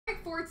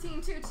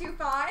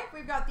14225.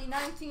 We've got the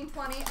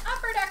 1920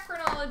 Upper Deck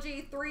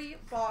Chronology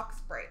 3-box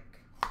break.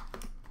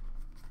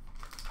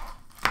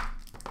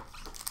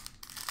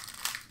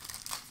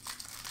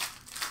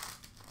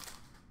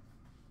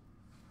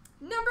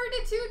 Number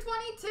to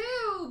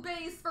 222,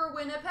 base for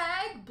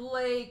Winnipeg,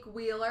 Blake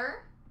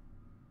Wheeler.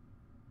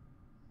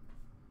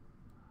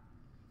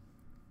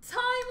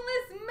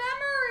 Timeless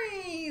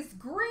Memories,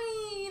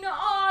 green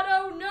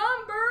auto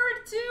number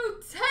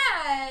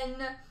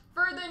 210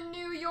 for the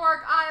New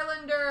York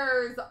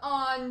Islanders,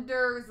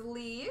 Anders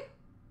Lee.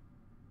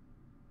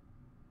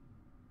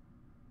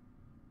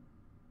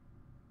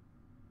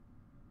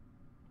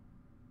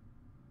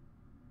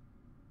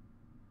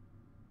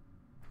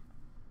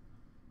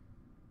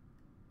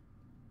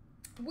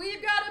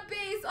 We've got a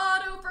base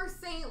auto for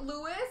St.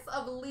 Louis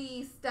of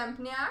Lee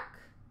Stempniak.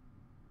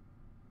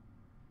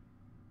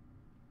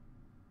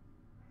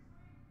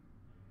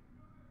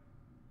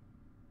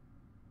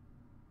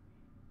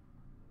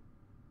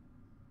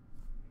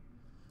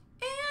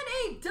 And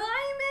a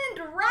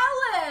diamond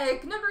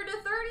relic, number to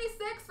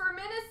 36 for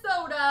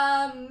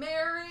Minnesota,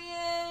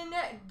 Marian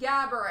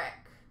Gaborik.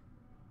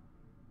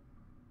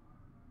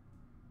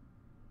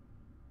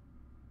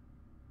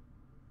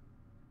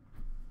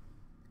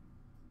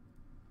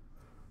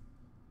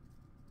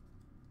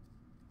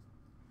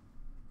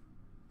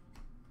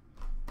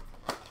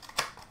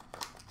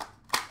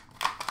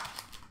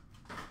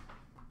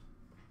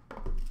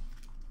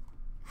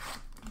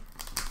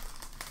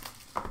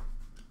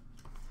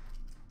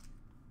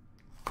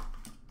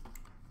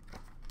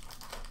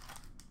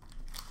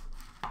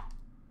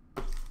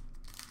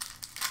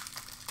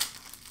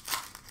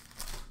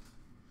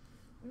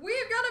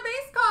 We've got a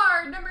base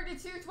card, number to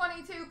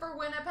 222 for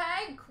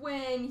Winnipeg,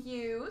 Quinn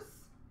Hughes.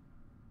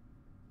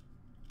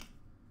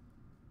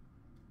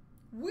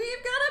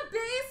 We've got a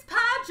base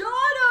patch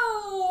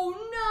auto,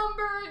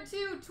 number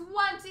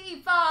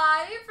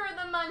 225 for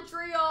the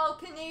Montreal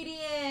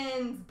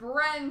Canadiens,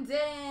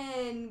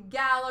 Brendan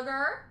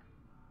Gallagher.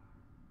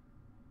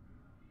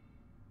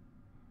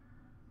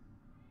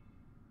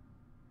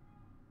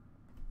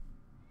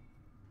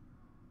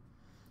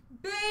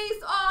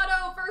 Base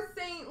auto for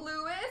St.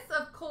 Louis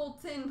of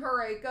Colton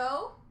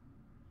Parayko.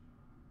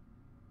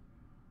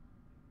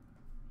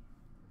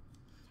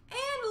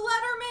 And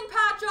Letterman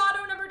patch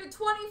auto number to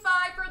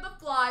 25 for the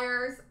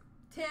Flyers,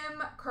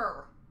 Tim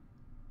Kerr.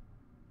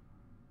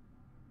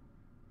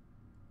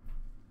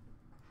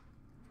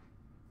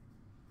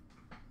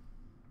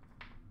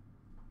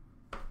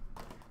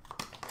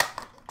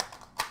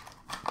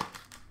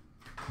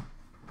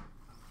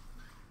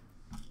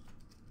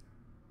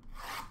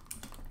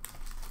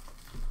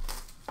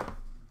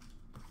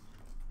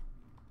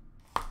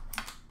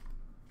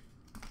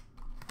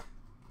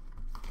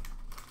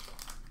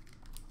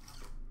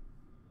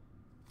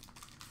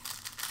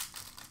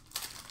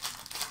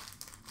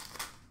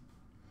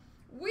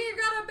 We've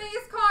got a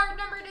base card,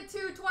 number to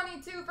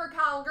 222 for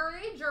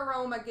Calgary,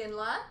 Jerome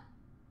McGinley.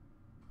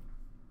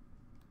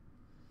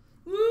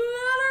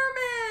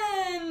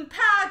 Letterman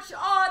patch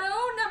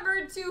auto,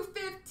 number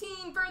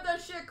 215 for the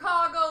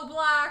Chicago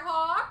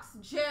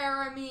Blackhawks,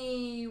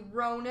 Jeremy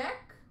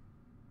Roenick.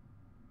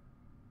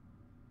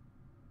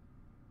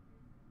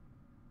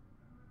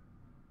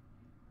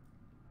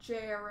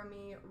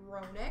 Jeremy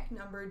Roenick,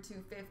 number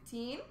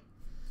 215.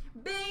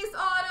 Base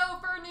auto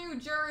for New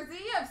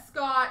Jersey of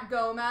Scott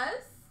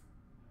Gomez.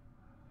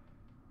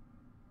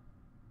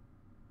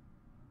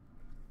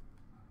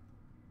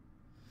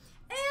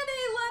 And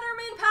a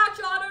Letterman patch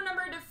auto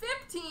number to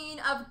 15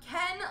 of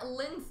Ken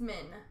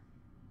Linsman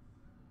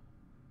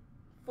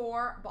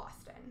for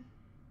Boston.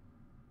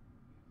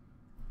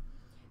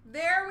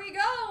 There we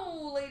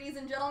go, ladies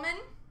and gentlemen.